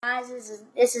guys.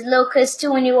 This is Lil Chris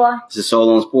 2 when you are. This is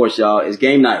Solo on Sports, y'all. It's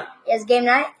game night. It's game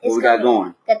night. What we got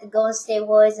going? Got the Golden State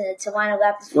Warriors and the Toronto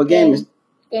Raptors. What game is?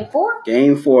 Game 4?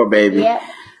 Game 4, baby. Yeah.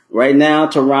 Right now,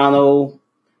 Toronto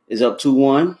is up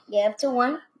 2-1. Yeah, up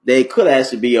 2-1. They could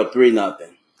actually be up 3-0.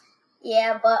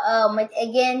 Yeah, but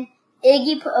again,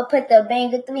 Iggy put the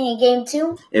banger 3 in game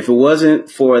 2. If it wasn't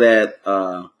for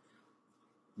that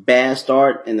bad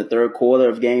start in the third quarter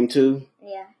of game 2,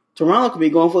 yeah, Toronto could be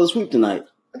going for the sweep tonight.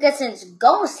 Because since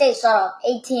Golden State started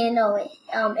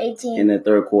off 18 in the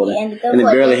third quarter, and they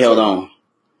barely held on.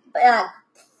 But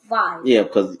 5. Yeah,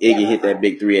 because Iggy hit that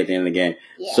big 3 at the end of the game.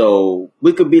 Yeah. So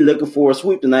we could be looking for a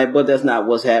sweep tonight, but that's not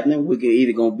what's happening. We could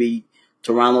either gonna be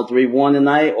Toronto 3-1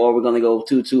 tonight, or we're gonna go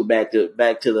 2-2 back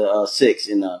to the 6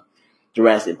 in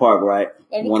Jurassic Park, right?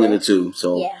 One of the two.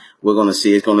 So yeah, we're gonna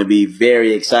see. It's gonna be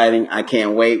very exciting. I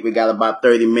can't wait. We got about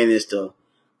 30 minutes to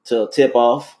tip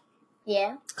off.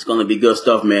 Yeah. It's going to be good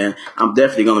stuff, man. I'm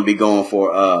definitely going to be going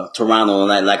for Toronto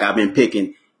tonight, like I've been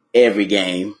picking every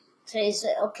game.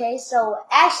 Okay, so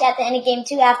actually at the end of game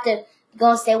 2, after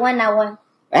Golden State won that one.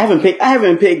 I haven't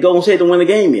picked Golden State to win the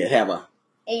game yet, have I?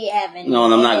 You haven't. No,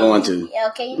 and I'm not going to. Yeah,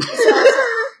 okay.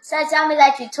 So tell me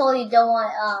that you totally don't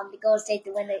want the Golden State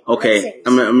to win the Okay,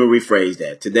 I'm gonna rephrase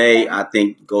that. Today, I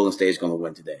think Golden State is going to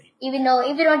win today. Even though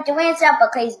Durant's out,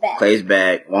 but Clay's back. Clay's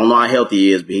back. Well, I don't know how healthy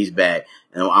he is, but he's back.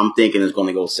 And I'm thinking it's going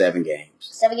to go 7 games.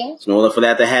 7 games? So in order for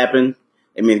that to happen,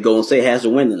 I mean, Golden State has to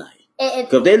win tonight.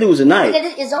 Because if they lose tonight,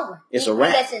 it's over. It's a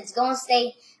wrap. Because it's Golden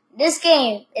State. This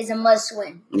game is a must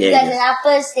win. Yeah, because at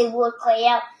first they wore Clay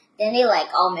out. Then they like,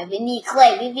 oh man, we need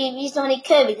Clay. We just don't need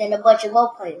Kirby. Then a bunch of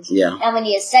role players. Yeah. Now we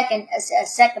need a second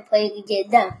player to get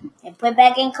it done. And put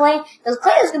back in Clay. Because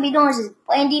Clay is going to be doing is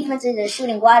playing defenses and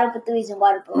shooting wide open threes and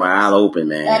wide open. Wide open,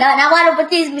 man. Not wide open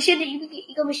threes, but you're going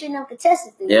to be shooting them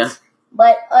contested threes. Yeah.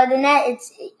 But other than that,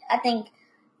 I think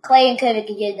Clay and Kirby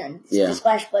can get it done. Yeah. The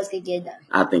Splash Brothers can get it done.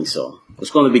 I think so.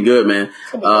 It's going to be good, man.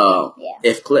 Yeah.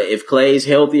 If Clay's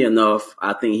healthy enough,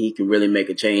 I think he can really make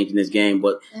a change in this game.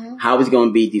 But how is he going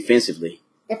to be defensively?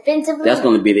 Defensively? That's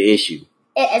going to be the issue.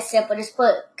 It's simple. Just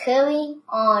put Curry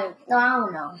on. No, I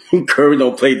don't know. Curry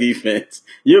don't play defense.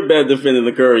 You're a better defender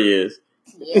than Curry is.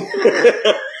 Yeah.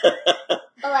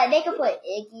 But like they could put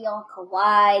Iggy on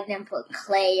Kawhi, then put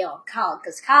Clay on Kyle,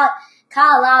 because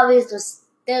Kyle Lowry is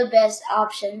the best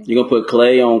option. You're gonna put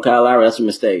Clay on Kyle Lowry? That's a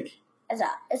mistake.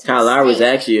 Kyle Lowry is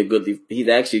actually a good. He's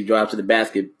actually drives to the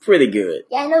basket pretty good.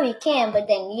 Yeah, I know he can, but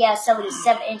then he has somebody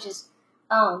 7 inches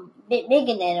bigger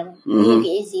than him. Mm-hmm.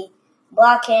 Easy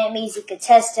block him, easy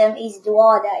contest him, easy do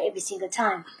all that every single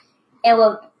time. And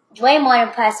with Draymond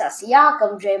and Pascal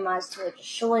Siakam, Draymond's towards the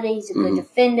shorter. He's a good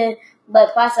defender.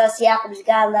 But Pascal Siakam's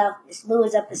got a lot of his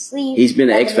lures up his sleeve. He's been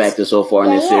an X factor so far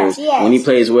in this series. Yes. When he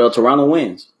plays well, Toronto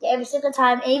wins. Yeah, every single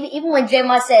time. And even when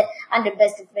Draymond said, I'm the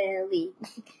best defender in the league.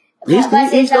 He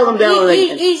slowed him down.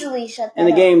 He easily shut that in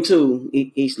the up. game 2,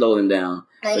 he slowed him down.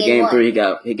 Like But game 3,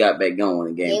 he got back going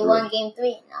in game 3. Game 1, game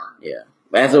 3, no. Yeah.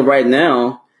 But as of right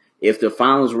now, if the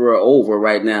finals were over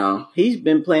right now, he's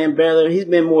been playing better. He's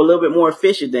been a little bit more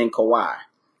efficient than Kawhi.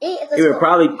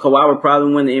 Kawhi would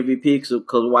probably win the MVP because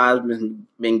Kawhi's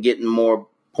been getting more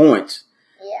points.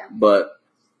 Yeah. But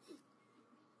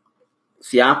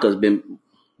Siakam's been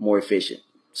more efficient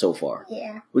so far.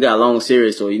 Yeah. We got a long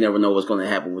series, so you never know what's going to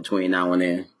happen between now and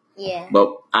then. Yeah.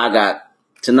 But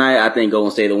tonight, I think Golden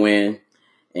State will win,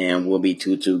 and we'll be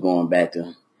 2-2 going back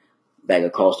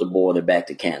across the border, back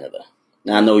to Canada.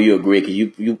 Now, I know you agree because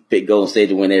you pick Golden State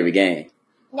to win every game.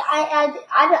 No,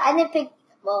 I didn't pick.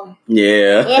 Well,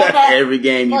 yeah. Every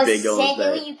game you pick Golden State.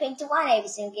 Same way you picked to win every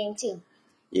single game too.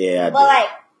 Yeah,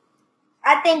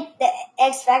 I think the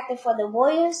X factor for the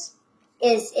Warriors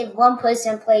is if one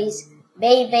person plays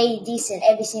very, very decent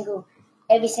every single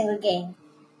game.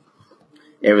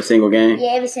 Every single game.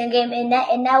 Yeah, every single game, and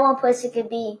that one person could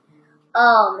be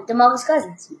DeMarcus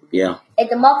Cousins. Yeah.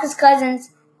 If DeMarcus Cousins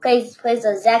plays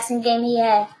the exact same game he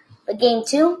had for game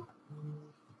 2,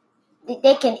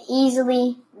 they can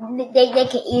easily make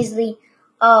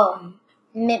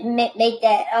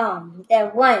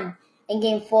that run in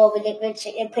game 4, but they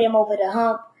put him over the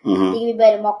hump. Mm-hmm. They can be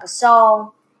better than Marc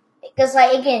Gasol. Because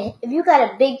again, if you got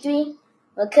a big 3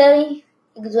 with Curry,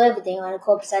 you can do everything on the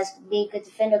court besides being a good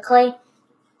defender. Clay,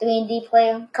 3-and-D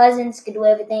player. Cousins can do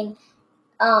everything.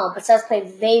 Besides play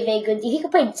very, very good. He can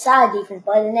play solid defense,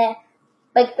 but other than that,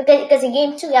 because in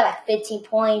game 2 he got like 15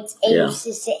 points, 8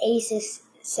 assists,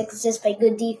 6 assists, play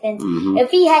good defense. Mm-hmm.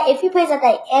 If he plays like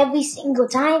that every single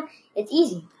time, it's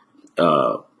easy.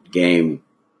 Game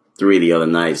 3 the other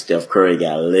night, Steph Curry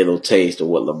got a little taste of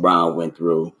what LeBron went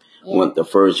through. Yeah. When the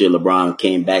first year LeBron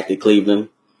came back to Cleveland,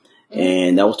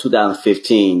 and that was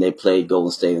 2015. They played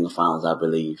Golden State in the finals, I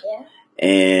believe. Yeah.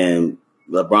 And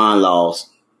LeBron lost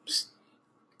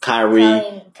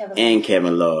Kyrie and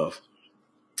Kevin Love.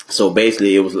 So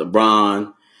basically, it was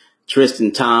LeBron,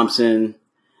 Tristan Thompson,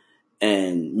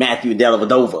 and Matthew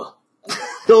Dellavedova.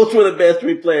 Those were the best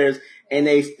 3 players, and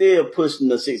they still pushed in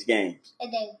the 6 games.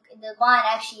 And then LeBron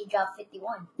actually dropped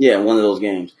 51. Yeah, one of those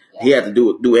games. Yeah. He had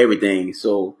to do everything.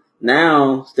 So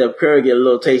now Steph Curry get a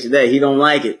little taste of that. He don't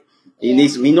like it. He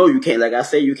needs. He know you can't. Like I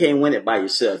say, you can't win it by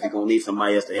yourself. You're gonna need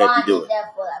somebody else to help you do it. Did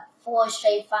that for like 4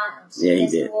 straight finals. Yeah, he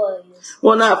did.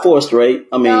 Well, not 4 straight.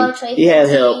 I mean, he had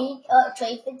help.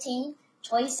 2015,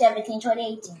 2017,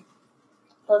 2018.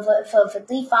 For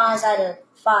 3 finals out of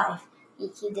 5, he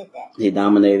did that. He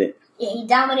dominated. Yeah, he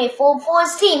dominated for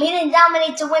his team. He didn't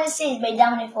dominate to win the series, but he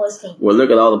dominated for his team. Well,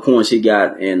 look at all the points he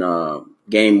got in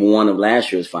game 1 of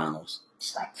last year's finals.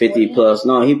 Like 50 plus.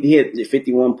 No, he hit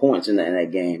 51 points in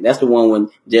that game. That's the one when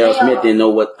Gerald Smith didn't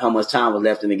know how much time was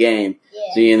left in the game.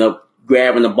 Yeah. So he ended up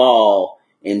grabbing the ball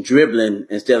and dribbling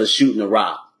instead of shooting the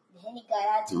rock. The Henny guy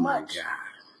had too much. God.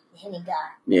 The Henny guy.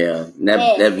 Yeah,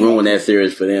 that ruined that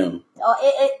series for them.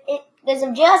 Oh, because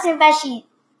if Gerald Smith actually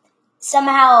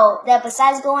somehow that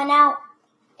besides going out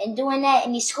and doing that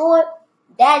and he scored,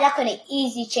 that could have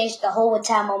easily changed the whole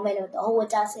entire momentum, the whole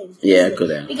entire series. Yeah, it could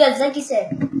have. Because like you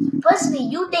said, personally,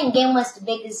 you think game 1's the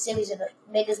biggest series of the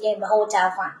biggest game of the whole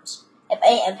entire finals. If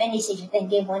any series, you think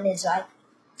game 1 is, right?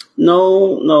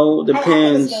 No,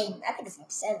 depends. I think it's game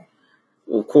 7.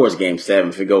 Well, of course, game 7.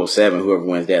 If it goes 7, whoever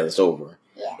wins that, it's over.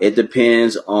 Yeah. It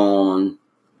depends on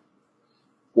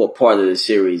what part of the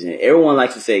series. And everyone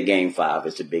likes to say game 5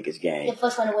 is the biggest game. The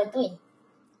first one to win 3.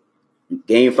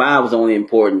 Game 5 is only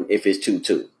important if it's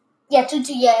 2-2. Yeah, 2-2,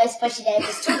 yeah, especially that if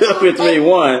it's 2-2. If it's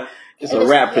 3-1, it's a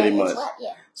wrap pretty much. Yeah.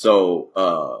 So,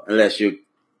 unless you're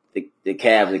the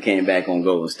Cavs that came back on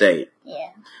Golden State.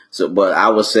 Yeah. So, but I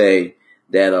would say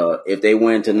that if they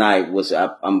win tonight, which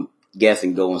I'm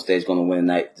guessing Golden State's going to win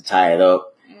tonight to tie it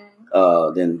up,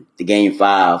 then the game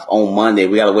 5 on Monday,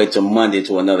 we got to wait till Monday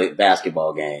to another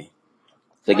basketball game.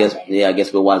 So I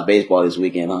guess we'll watch baseball this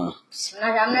weekend, huh?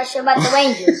 I'm not sure about the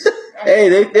Rangers.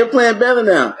 Hey, they're playing better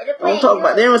now.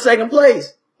 They're in second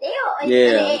place. They are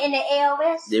in the AL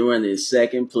West. They were in the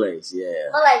second place, yeah.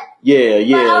 But like, yeah.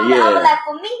 But like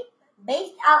for me,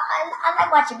 I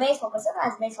like watching baseball, but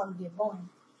sometimes baseball can get boring.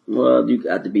 Well, you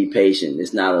got to be patient.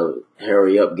 It's not a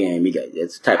hurry up game.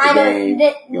 It's the type of game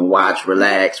you can watch,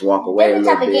 relax, walk away a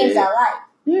little bit. The type of games I like.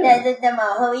 Yeah. Them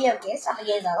hurry up games. Type of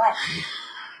games I like.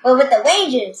 But with the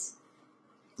Rangers,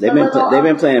 they've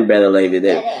been playing better lately.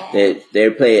 They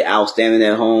play outstanding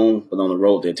at home, but on the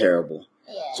road they're terrible.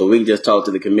 Yeah. So we can just talk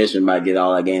to the commission about get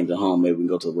all our games at home. Maybe we can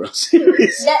go to the World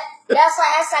Series. That's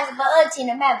like for other team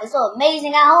that matter. It's so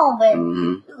amazing at home, but it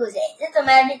don't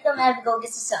matter. It don't matter to go get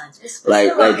the Suns.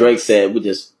 Like Drake said, we're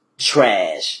just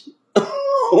trash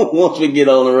once we get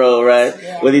on the road, right?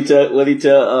 Yeah. What he tell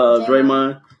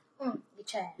Draymond? You're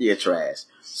trash. Yeah, trash.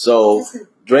 So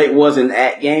Drake wasn't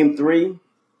at game 3.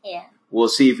 Yeah. We'll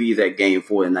see if he's at game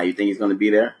 4 tonight. You think he's going to be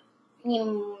there? He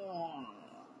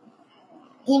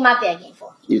might be at game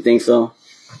 4. You think so?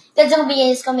 It's gonna be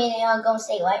in Golden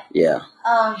State, right? Yeah.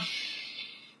 I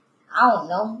don't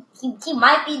know. He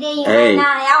might be there. Hey,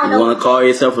 I don't know. You want to call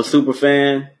yourself a super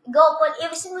fan? Go for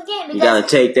every single game. You got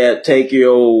to take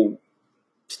your old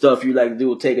stuff you like to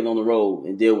do, take it on the road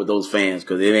and deal with those fans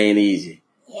because it ain't easy.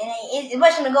 Yeah,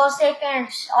 especially the Golden State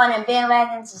fans on them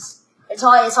bandwagons. It's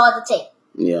hard to take.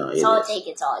 Yeah, it's hard to take.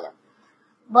 It's hard.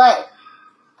 But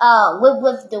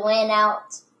with Dwayne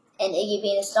out and Iggy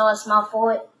being a star, small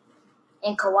forward,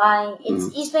 and Kawhi,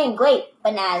 he's been great.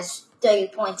 But now it's 30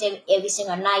 points every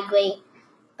single night. Great.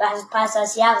 Pascal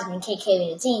Siakam's been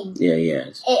carrying the team. Yeah, he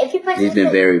has. He's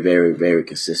been very, very, very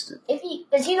consistent.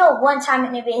 Because one time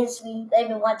in NBA history, there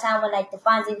been one time when the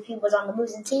Finals MVP was on the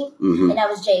losing team, and that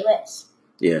was Jay West.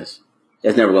 Yes,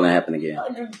 that's never going to happen again.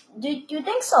 Do you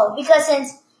think so? Because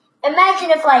imagine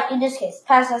if in this case,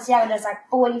 Pascal Siakam does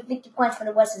 40, 50 points for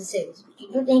the rest of the series. Do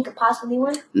you think he could possibly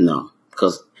win? No,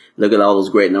 because look at all those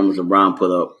great numbers LeBron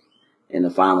put up in the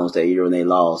finals that year when they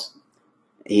lost.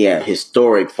 He had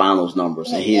historic finals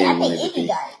numbers, and he didn't win everything.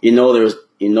 You know,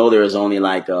 there's only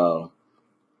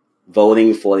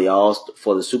voting for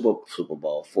the Super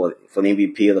Bowl for the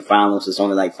MVP of the finals. It's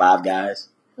only 5 guys.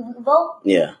 Vote?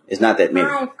 Yeah, it's not that many.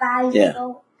 5 guys. Yeah,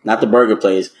 vote. Not the burger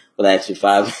place, but actually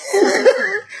 5.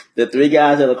 The 3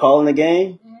 guys that are calling the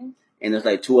game, and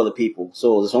there's 2 other people.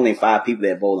 So there's only 5 people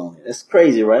that vote on it. That's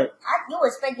crazy, right? You would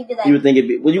expect it to be you would think it'd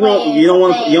be. Well, you don't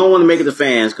want to make it the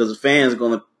fans because the fans are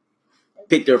gonna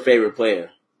pick their favorite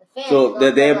player. So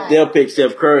they'll pick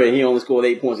Steph Curry and he only scored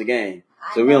 8 points a game.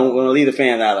 So we're gonna leave the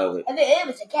fans out of it. If it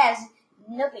was a Cavs,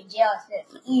 no pick J.R.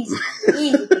 Smith. Easy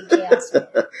pick J.R.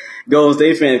 Smith. Golden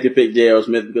State fans can pick J.R.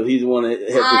 Smith because he's the one that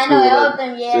helped recruit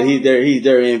them. Yeah. So he's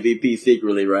their MVP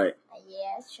secretly, right? Yeah,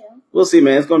 that's true. We'll see,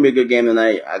 man. It's gonna be a good game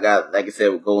tonight. Like I said,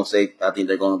 with Golden State, I think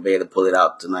they're gonna be able to pull it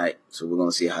out tonight. So we're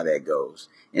gonna see how that goes.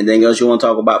 Anything else you want to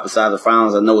talk about besides the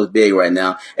finals? I know it's big right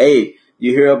now. Hey,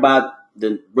 you hear about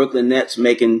the Brooklyn Nets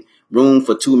making room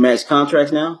for 2 max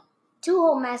contracts now? 2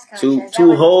 whole max contracts.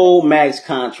 Two whole max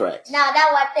contracts. Now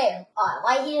that right there,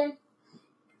 right here.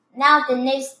 Now the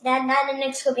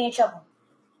Knicks could be in trouble.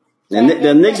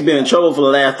 The Knicks been in trouble for the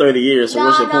last 30 years. So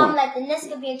what's your point? Like the Knicks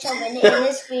could be in trouble in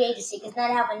this free agency because now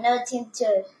they have another team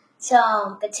to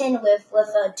contend with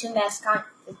 2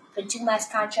 max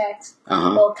contracts.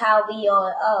 Or Kyrie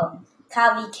or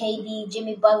KD,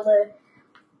 Jimmy Butler,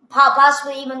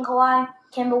 possibly even Kawhi.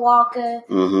 Kemba Walker,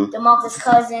 DeMarcus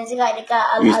Cousins. They got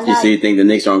a lot. So you think the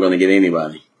Knicks aren't going to get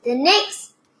anybody? The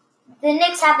Knicks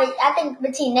have I think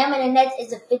between them and the Nets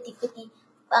is a 50-50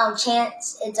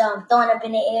 chance. It's thrown up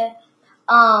in the air.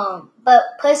 But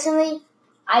personally,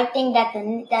 I think that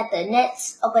the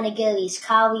Nets are going to get at least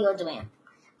Kyrie or Durant.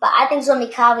 But I think it's going to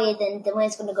be Kyrie, then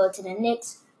Durant's going to go to the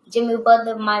Knicks. Jimmy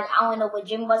Butler, I don't know where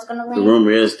Jimmy Butler's going to land. The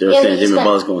rumor is they're saying Jimmy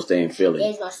Butler's going to stay in Philly. Yeah,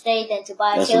 he's going to stay. Then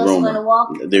Tobias Harris is going to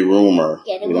walk. The rumor.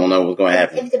 Yeah, we don't know what's going to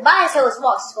happen. If Tobias Harris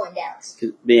walks, he's going to Dallas.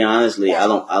 Being honestly, I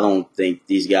don't think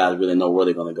these guys really know where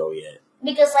they're going to go yet.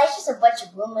 Because it's just a bunch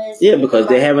of rumors. Yeah, because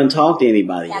they haven't talked to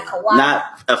anybody yet.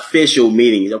 Not official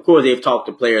meetings. Of course, they've talked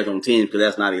to players on teams because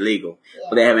that's not illegal. Yeah.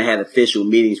 But they haven't had official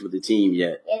meetings with the team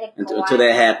yet. Yeah, until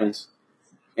that happens.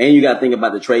 And you got to think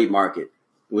about the trade market,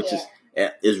 which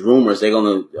is rumors they're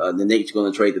the Knicks are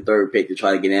gonna trade the 3rd pick to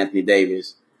try to get Anthony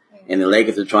Davis, and the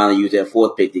Lakers are trying to use their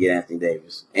 4th pick to get Anthony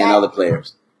Davis and other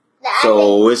players.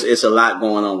 So it's a lot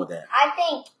going on with that. I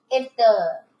think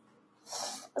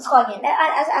let's call again.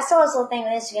 I saw this little thing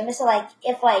on Instagram. It's like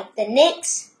if the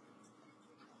Knicks,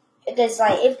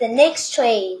 if the Knicks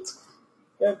trades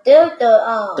the third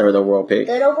overall pick,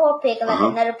 and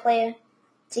another player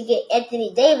to get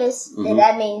Anthony Davis, then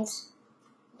that means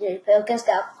the Pelicans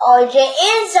got RJ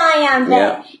and Zion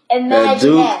back. Yeah.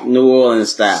 Imagine that. New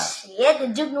Orleans style. Yeah, the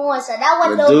Duke New Orleans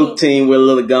style. The Duke team with a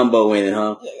little gumbo in it,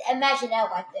 huh? Yeah, imagine that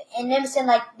right there. And them saying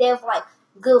they're for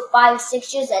good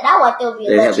 5-6 years, and that right there would be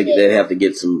legendary. They'd have to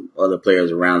get some other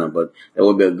players around them, but that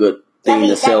would be a good thing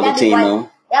to sell the team on.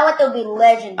 That right there would be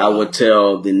legendary. I would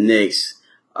tell the Knicks,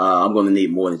 I'm going to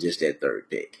need more than just that 3rd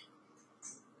pick.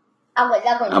 I'm gonna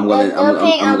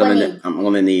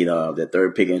need the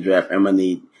 3rd pick in the draft. I'm gonna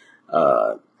need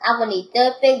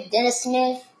 3rd pick, Dennis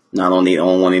Smith. No, I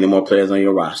don't want any more players on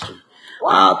your roster.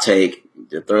 What? I'll take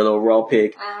the 3rd overall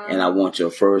pick, and I want your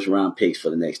 1st round picks for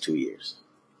the next 2 years.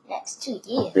 Next 2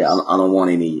 years. Yeah, I don't want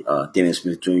any Dennis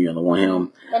Smith Jr. I don't want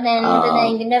him. But then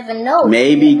you never know.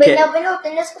 Maybe you never know. The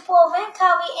Knicks could pull Van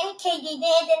Kyrie and KD, then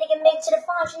they can make it to the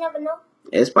finals. You never know.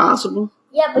 It's possible.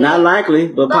 Yeah, but not likely,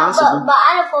 but possible. But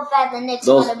I know for a fact the Knicks.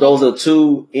 Those are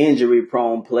 2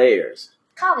 injury-prone players.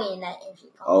 Kyrie ain't that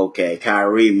injury-prone. Okay,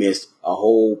 Kyrie missed a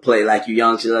whole play like you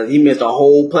youngsters. He missed a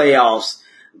whole playoffs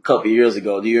a couple of years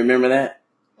ago. Do you remember that?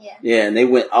 Yeah. Yeah, and they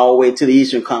went all the way to the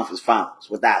Eastern Conference Finals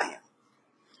without him.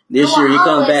 This year he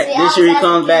comes back. This year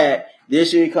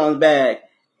he comes back,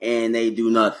 and they do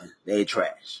nothing. They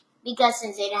trash. Because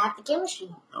since they didn't have the chemistry.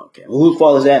 Okay, well, whose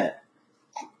fault is that?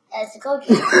 As the coach.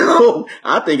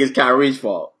 I think it's Kyrie's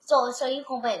fault. So you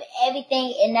can blame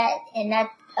everything in that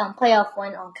playoff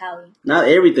win on Kyrie. Not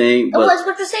everything, but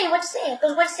what you're saying? Because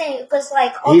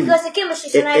the chemistry.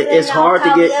 So it's hard to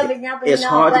get.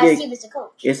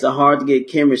 It's hard to get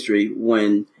chemistry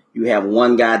when you have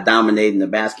one guy dominating the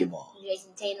basketball.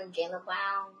 Jason Tatum, Jaylen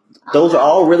Brown. Those are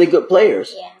all really good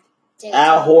players. Yeah.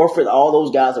 Al Horford, all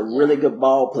those guys are really good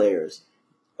ball players.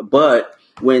 But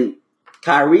when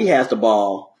Kyrie has the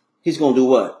ball, he's going to do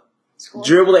what?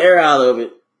 Dribble the air out of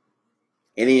it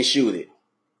and then shoot it.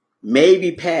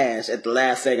 Maybe pass at the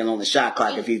last second on the shot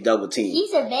clock if he's double teamed.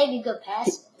 He's a very good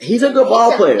passer. He's a good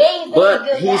ball player,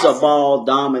 but he's a ball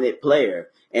dominant player.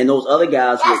 And those other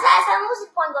guys. That's how most of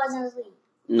the point guards in this league.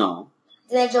 No.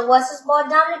 D'Angelo Russell's ball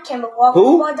dominant. Kemba Walker's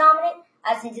ball dominant.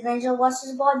 I think D'Angelo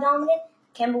Russell's ball dominant.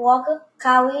 Kemba Walker,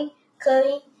 Kyrie,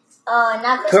 Curry.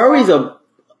 Curry's a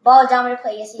ball dominant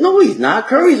player. Yes, no, he's not.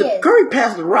 Curry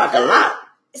passes the rock a lot.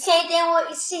 Same thing with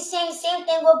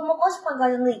most point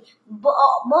guards in the league.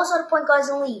 Most of the point guards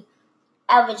in the league,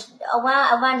 average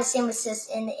around the same assists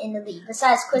in the league.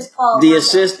 Besides Chris Paul. The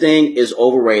assist thing is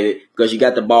overrated because you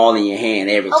got the ball in your hand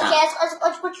every time. Okay,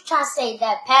 that's what you're trying to say,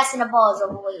 that passing the ball is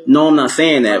overrated. No, I'm not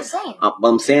saying that. But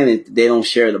I'm saying that they don't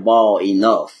share the ball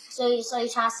enough. So you're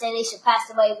trying to say they should pass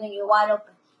the ball when you're wide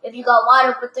open. If you got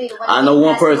wide open three, I know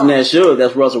one person that should.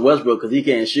 That's Russell Westbrook because he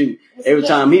can't shoot. Every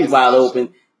time he's wide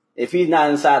open, if he's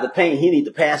not inside the paint, he need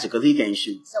to pass it because he can't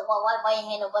shoot. So why you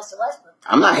hating on Russell Westbrook?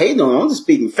 I'm not hating on him. I'm just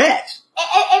speaking facts.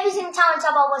 Every single time we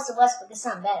talk about Russell Westbrook, there's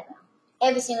something bad about him.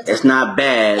 Every single time. It's not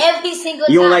bad. Every single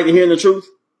time. You don't like to hear the truth?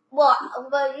 Well,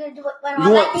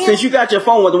 since you got your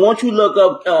phone with him, won't you look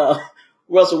up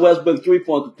Russell Westbrook's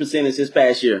 3-point percentage this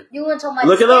past year? You want to talk about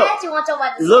look the it stats? up. You want to talk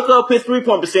about the look stats? up his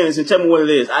 3-point percentage and tell me what it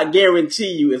is. I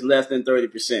guarantee you it's less than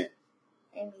 30%.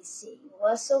 Let me see.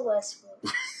 Russell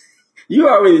Westbrook. You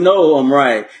already know I'm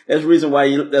right. That's the reason why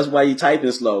you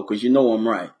typing slow, because you know I'm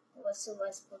right. Russell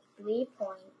Westbrook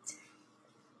 3-point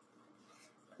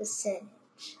percentage.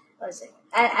 What is it?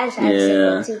 I just had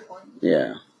to say 2 points.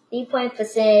 Yeah. 3-point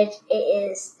percentage, it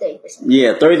is 30%.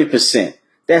 Yeah, 30%.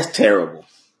 That's terrible.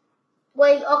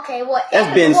 Wait, okay, what?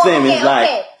 That's Ben Simmons,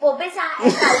 okay. Well, Ben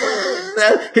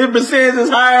Simmons, his percentage is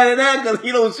higher than that because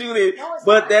he don't shoot it. No,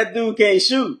 but that dude can't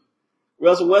shoot.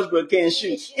 Russell Westbrook can't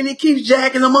shoot. And he keeps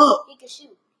jacking them up. He can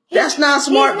shoot. That's not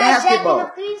smart basketball.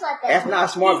 Like That's not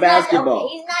smart basketball.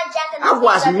 He's not jacking I've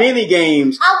watched many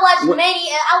games. I watched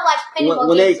plenty more games.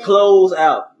 When they close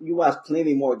out, you watch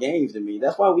plenty more games than me.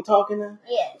 That's why we talking now?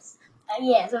 Yes.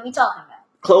 Yes, what we talking about.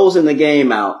 Closing the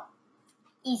game out.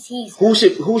 Easy. Who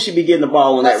should be getting the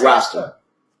ball on that roster?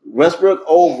 Westbrook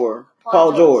over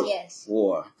Paul George. Yes.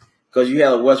 War. Because you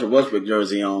had a Westbrook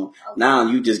jersey on. Okay. Now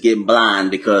you just getting blind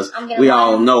because we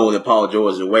all know that Paul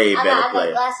George is a way better player.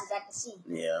 I got glasses, I can see.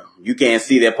 Yeah. You can't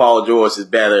see that Paul George is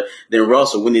better than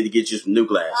Russell. We need to get you some new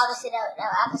glasses. I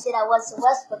can see that Russell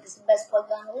Westbrook is the best point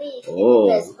guard in the league. Oh.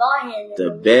 The best ball handler in the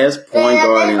league. Best point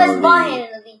guard in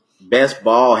the league. Best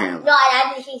ball handler. No,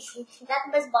 I think he's not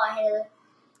the best ball handler.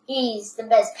 He's the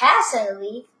best passer in the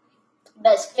league.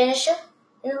 Best finisher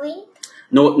in the league.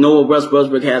 Know what Russ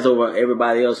Westbrook has over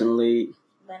everybody else in the league?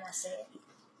 Better not say it.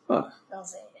 What? Don't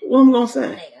say it. What am I going to say? I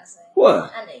know you're going to say it.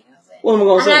 What? I know you're going to say it. What am I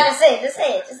going to say? I'm not going to say it. Just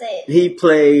say it. Just say it. He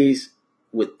plays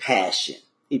with passion.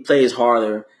 He plays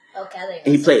harder.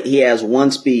 Okay, He has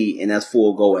one speed, and that's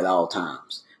full go at all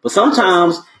times. But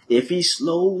sometimes, if he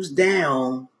slows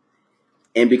down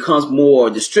and becomes more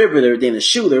a distributor than a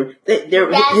shooter,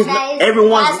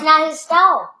 everyone's... That's not his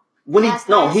style.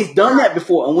 He's done that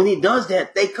before, and when he does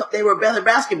that, they were a better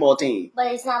basketball team. But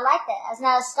it's not like that. That's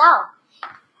not his style.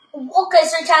 Okay,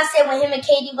 so you're trying to say when him and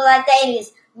KD were like that,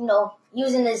 he's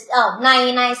using this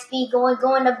 99 speed,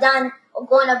 going up down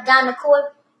the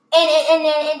court, and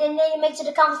then he makes it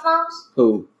to conference finals.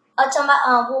 Who? I'm talking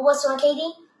about what's on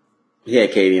KD? He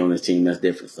had KD on his team. That's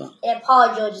different stuff. And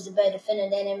Paul George is a better defender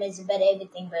than him. Is a better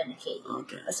everything better than KD.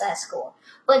 Okay. Besides score.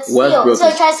 But still, so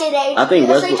you're trying to say that. I think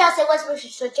so you're trying to say Westbrook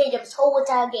should change up his whole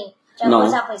entire game. No.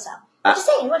 What you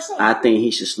saying? What you saying? I think he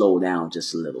should slow down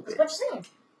just a little bit. What you saying?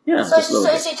 Yeah, so you're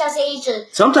trying to say he should.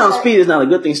 Sometimes speed is not a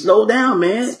good thing. Slow down,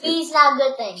 man. Speed's not a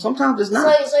good thing. Sometimes it's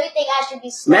not. So you think I should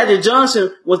be slow? Magic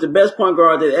Johnson was the best point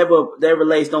guard that ever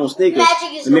laced on sneakers.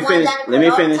 Magic is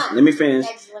Let me finish.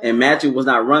 And Magic was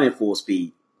not running full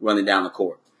speed, running down the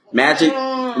court. Magic,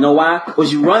 you know why?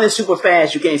 Because you running super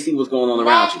fast, you can't see what's going on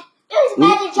around you.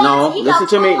 Magic Johnson.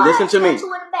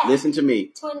 Listen to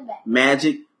me.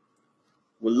 Magic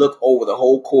will look over the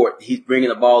whole court. He's bringing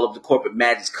the ball up the court, but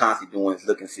Magic's constantly doing is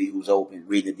looking to see who's open,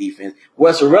 reading the defense.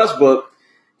 Russell Westbrook,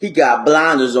 he got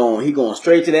blinders on. He going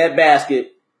straight to that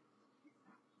basket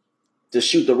to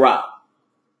shoot the rock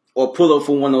or pull up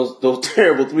for one of those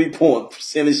terrible 3-point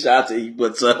percentage shots that he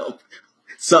puts up.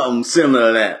 Something similar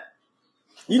to that.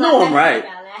 You know I'm right.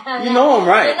 You know I'm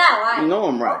right. You're not right. You know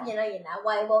I'm right. You know you're not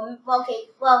right. Well, okay.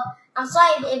 Well, I'm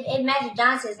sorry if Magic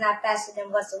Johnson is not faster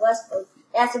than Russell Westbrook.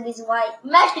 That's the reason why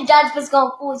Magic Johnson's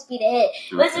going full speed ahead.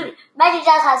 Listen, Magic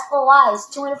Johnson has 4 eyes,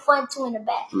 2 in the front, 2 in the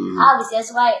back. Mm-hmm. Obviously,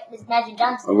 that's why it's Magic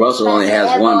Johnson. Russell only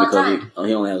has one because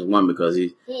he only has one because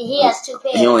he has 2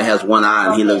 pairs. He only has one eye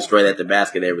and he looks straight at the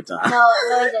basket every time. No,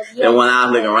 he doesn't. That one eye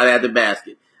looking right at the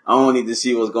basket. I don't need to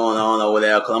see what's going on over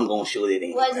there because I'm going to shoot it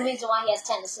anyway. What's the reason why he has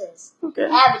 10 assists? Okay.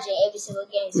 Averaging every single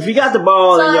game. If you got the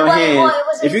ball in your hand,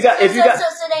 if you got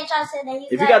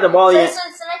the ball in your hand. So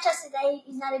they try to say that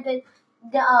he's not a good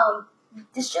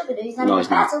distributor. He's not a good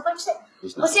passer. What you say?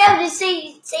 What's the average?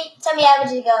 Tell me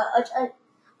averaging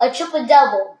a triple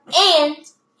double and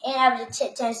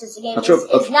averaging 10 assists a game.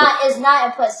 It's not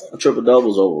impressive. A triple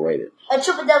double is overrated. A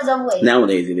triple double is overrated.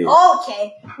 Nowadays it is.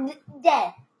 Okay,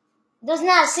 Dad. There's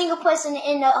not a single person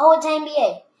in the whole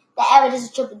NBA that averages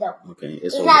a triple-double. Okay.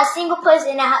 There's not a single person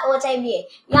in the all-time NBA.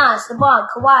 Giannis, LeBron,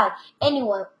 Kawhi,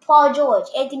 anyone, Paul George,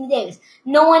 Anthony Davis.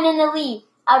 No one in the league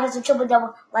averages a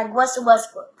triple-double like Russell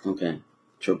Westbrook. Okay.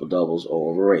 Triple-doubles are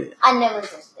overrated. I never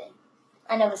such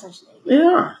a thing. They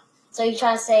are. So you're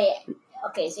trying to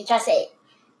say,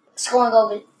 scoring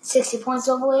over 60 points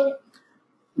overrated?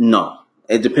 No.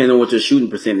 It depends on what your shooting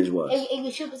percentage was. If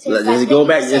your shooting percentage Let's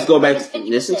go back.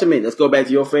 Listen to me. Let's go back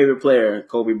to your favorite player,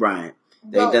 Kobe Bryant.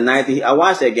 The 90. I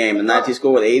watched that game. The 90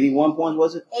 scored 81 points.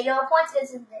 Was it? 81 points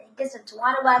against the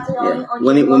Toronto Raptors.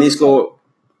 Yeah.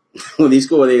 When he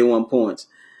scored 81 points,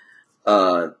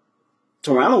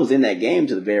 Toronto was in that game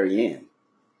to the very end.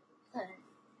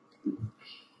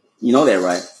 You know that,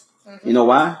 right? Mm-hmm. You know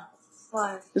why?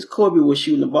 Why? Because Kobe was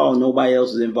shooting the ball. Nobody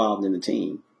else was involved in the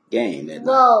team game that night.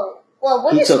 Well,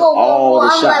 when he you took score, all the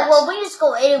shots. When you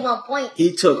score 81 points,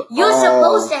 you're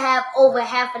supposed to have over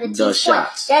half of the team's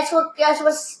shots. That's what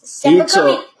Stephen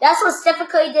Curry. That's what Stephen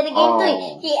Curry did in Game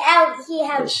 3. He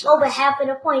had over half of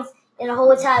the points in the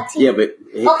whole entire team. Yeah, but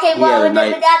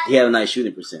he had a nice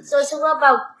shooting percentage. So what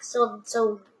about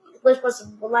we're supposed to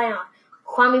rely on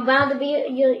Kwame Brown to be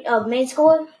your main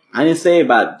scorer? I didn't say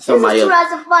about somebody else.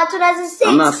 2005, 2006.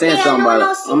 I'm not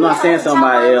saying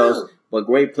somebody else. But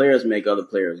great players make other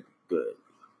players good.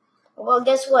 Well,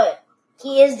 guess what?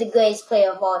 He is the greatest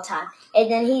player of all time,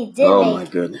 and then he did my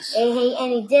goodness! And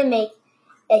he did make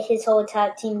his whole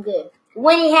entire team good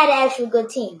when he had an actual good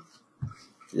team.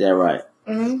 Is that right?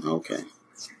 Mm-hmm. Okay.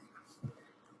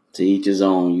 To each his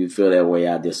own. You feel that way?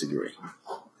 I disagree.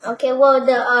 Okay. Well,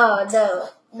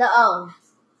 the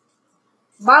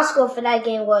box score for that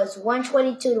game was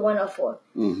 122 to 104.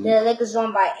 Mm-hmm. The Lakers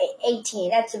won by 18.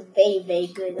 That's a very, very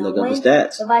good win. Look up the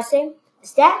stats. So if I say the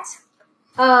stats,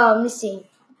 let me see.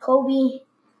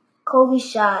 Kobe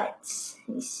shots.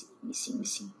 Let me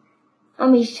see. How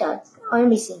many shots? Oh, let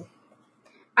me see.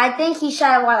 I think he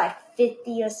shot like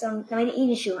 50 or something. No, he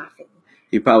didn't shoot like 50.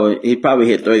 He probably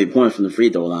hit 30 points from the free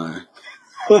throw line.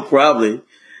 Probably.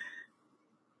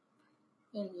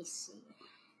 Let me see.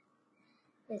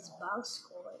 His box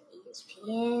score,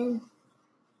 ESPN.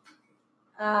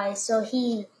 So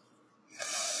he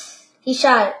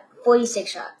shot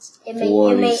 46 shots. It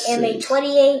made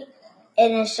 28,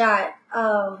 and then shot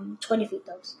 20 free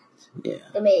throws. Yeah.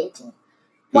 It made 18.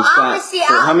 Well,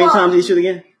 how many times did he shoot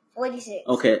again? 46.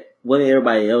 Okay. What did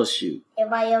everybody else shoot?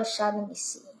 Everybody else shot. Let me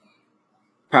see.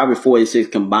 Probably 46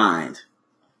 combined.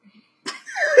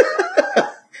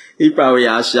 He probably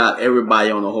outshot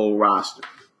everybody on the whole roster.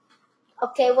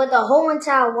 Okay, well, the whole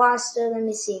entire roster, let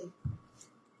me see.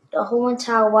 The whole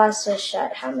entire roster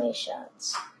shot, how many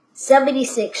shots?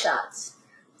 76 shots.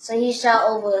 So he shot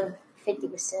over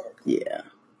 50%. Yeah.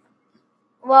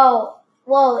 Well,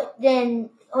 then,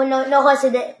 that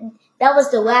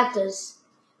was the Raptors.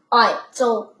 Alright,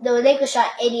 so the Lakers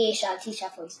shot 88 shots, he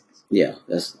shot 46. Yeah,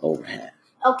 that's over half.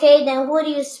 Okay, then what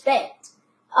do you expect?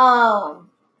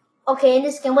 Okay, in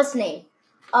this game, what's the name?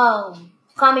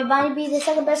 Kwame Brown be the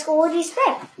second best scorer. What do you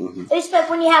expect? Mm-hmm. What do you expect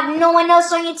when you have no one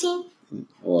else on your team?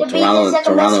 Well,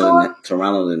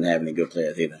 Toronto didn't have any good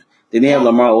players either. Didn't he have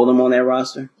Lamar Odom on that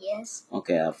roster? Yes.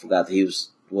 Okay, I forgot that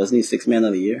wasn't he 6th man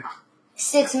of the year?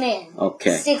 6 man.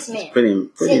 Okay. 6 man. It's pretty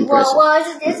impressive. Well,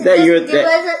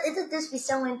 isn't this be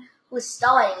someone who's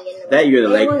starting in the that year? The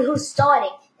Lakers who's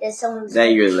starting? There's someone.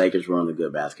 That year, the Lakers were on a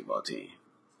good basketball team.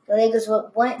 The Lakers were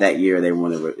what? That year, they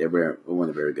won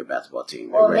a very good basketball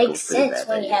team. Well, it makes sense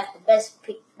when you have the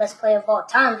best player of all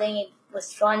time. Then you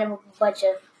was throwing them a bunch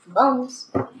of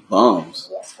bums. Bums?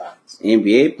 Yes, bums.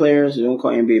 NBA players, you don't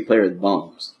call NBA players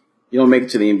bums. You don't make it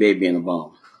to the NBA being a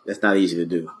bum. That's not easy to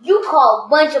do. You call a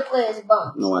bunch of players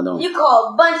bums. No, I don't. You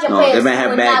call a bunch of players they might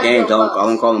have bad games. I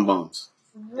don't call them bums.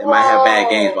 They might have bad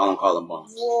games, but I don't call them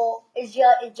bums. Well, is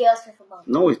J.R. Smith a bum?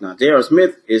 No, he's not. J.R.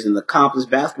 Smith is an accomplished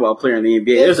basketball player in the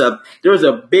NBA. There's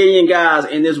a billion guys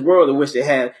in this world that wish they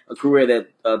had a career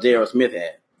that J.R. Smith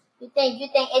had. You think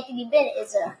Anthony Bennett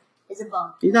is a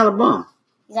bum? He's not a bum.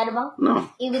 He's not a bum? No.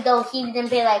 Even though he didn't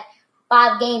play like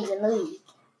 5 games in the league,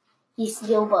 he's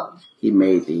still a bum. He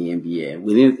made the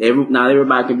NBA. Not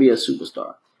everybody can be a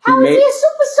superstar. How is he a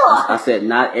superstar? I said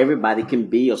not everybody can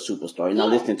be a superstar. You're not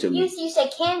listening to me. You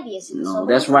said can be a superstar. No,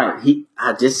 that's right.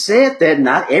 I just said that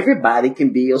not everybody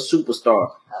can be a superstar.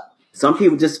 Oh. Some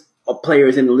people just are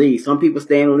players in the league. Some people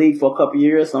stay in the league for a couple of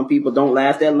years. Some people don't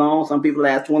last that long. Some people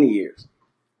last 20 years.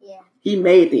 Yeah. He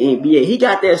made the NBA. He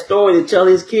got that story to tell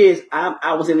his kids,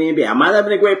 I was in the NBA. I might not have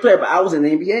been a great player, but I was in the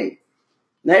NBA.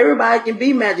 Now everybody can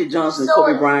be Magic Johnson,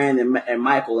 Kobe Bryant, and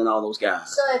Michael and all those guys.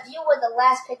 So if you were the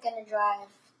last pick in the draft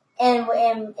and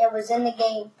it was in the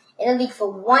game, in the league for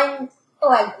one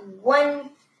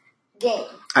game.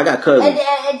 I got cousins. And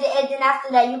then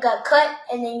after that, you got cut,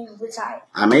 and then you retired.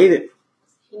 I made it.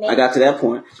 I got to that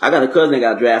point. I got a cousin that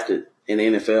got drafted in the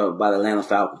NFL by the Atlanta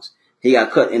Falcons. He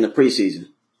got cut in the preseason.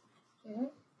 Mm-hmm.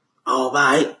 All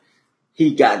right.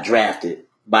 He got drafted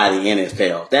by the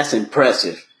NFL. That's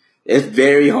impressive. It's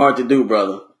very hard to do,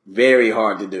 brother. Very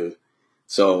hard to do.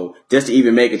 So just to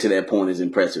even make it to that point is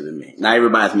impressive to me. Not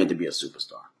everybody's meant to be a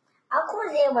superstar. Of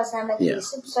course, everybody's not meant to be a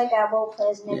superstar. Got role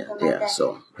players and everything like that.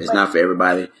 So it's not for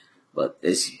everybody, but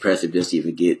it's impressive just to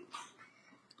even get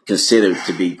considered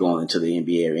to be going into the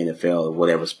NBA or NFL or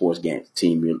whatever sports game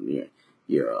team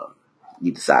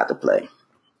you decide to play.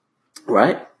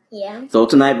 Right? Yeah. So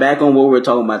tonight, back on what we're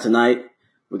talking about tonight,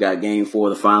 we got Game 4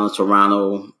 of the finals,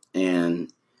 Toronto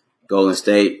and Golden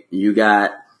State.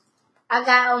 I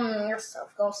got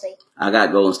Golden State. I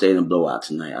got Golden State in a blowout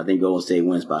tonight. I think Golden State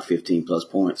wins by 15 plus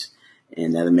points,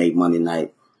 and that'll make Monday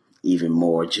night even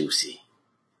more juicy.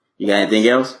 You got anything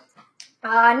else? No,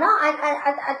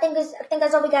 I think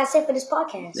that's all we gotta say for this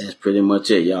podcast. That's pretty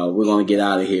much it, y'all. We're gonna get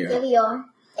out of here. Here we are.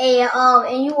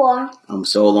 And you are. I'm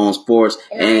Soul on Sports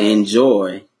and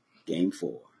enjoy Game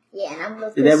 4. Yeah, and I'm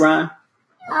Lucas. Did that rhyme?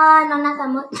 No, not that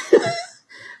much.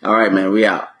 All right, man. We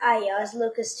out. All right, y'all. It's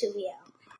Lucas too. We out.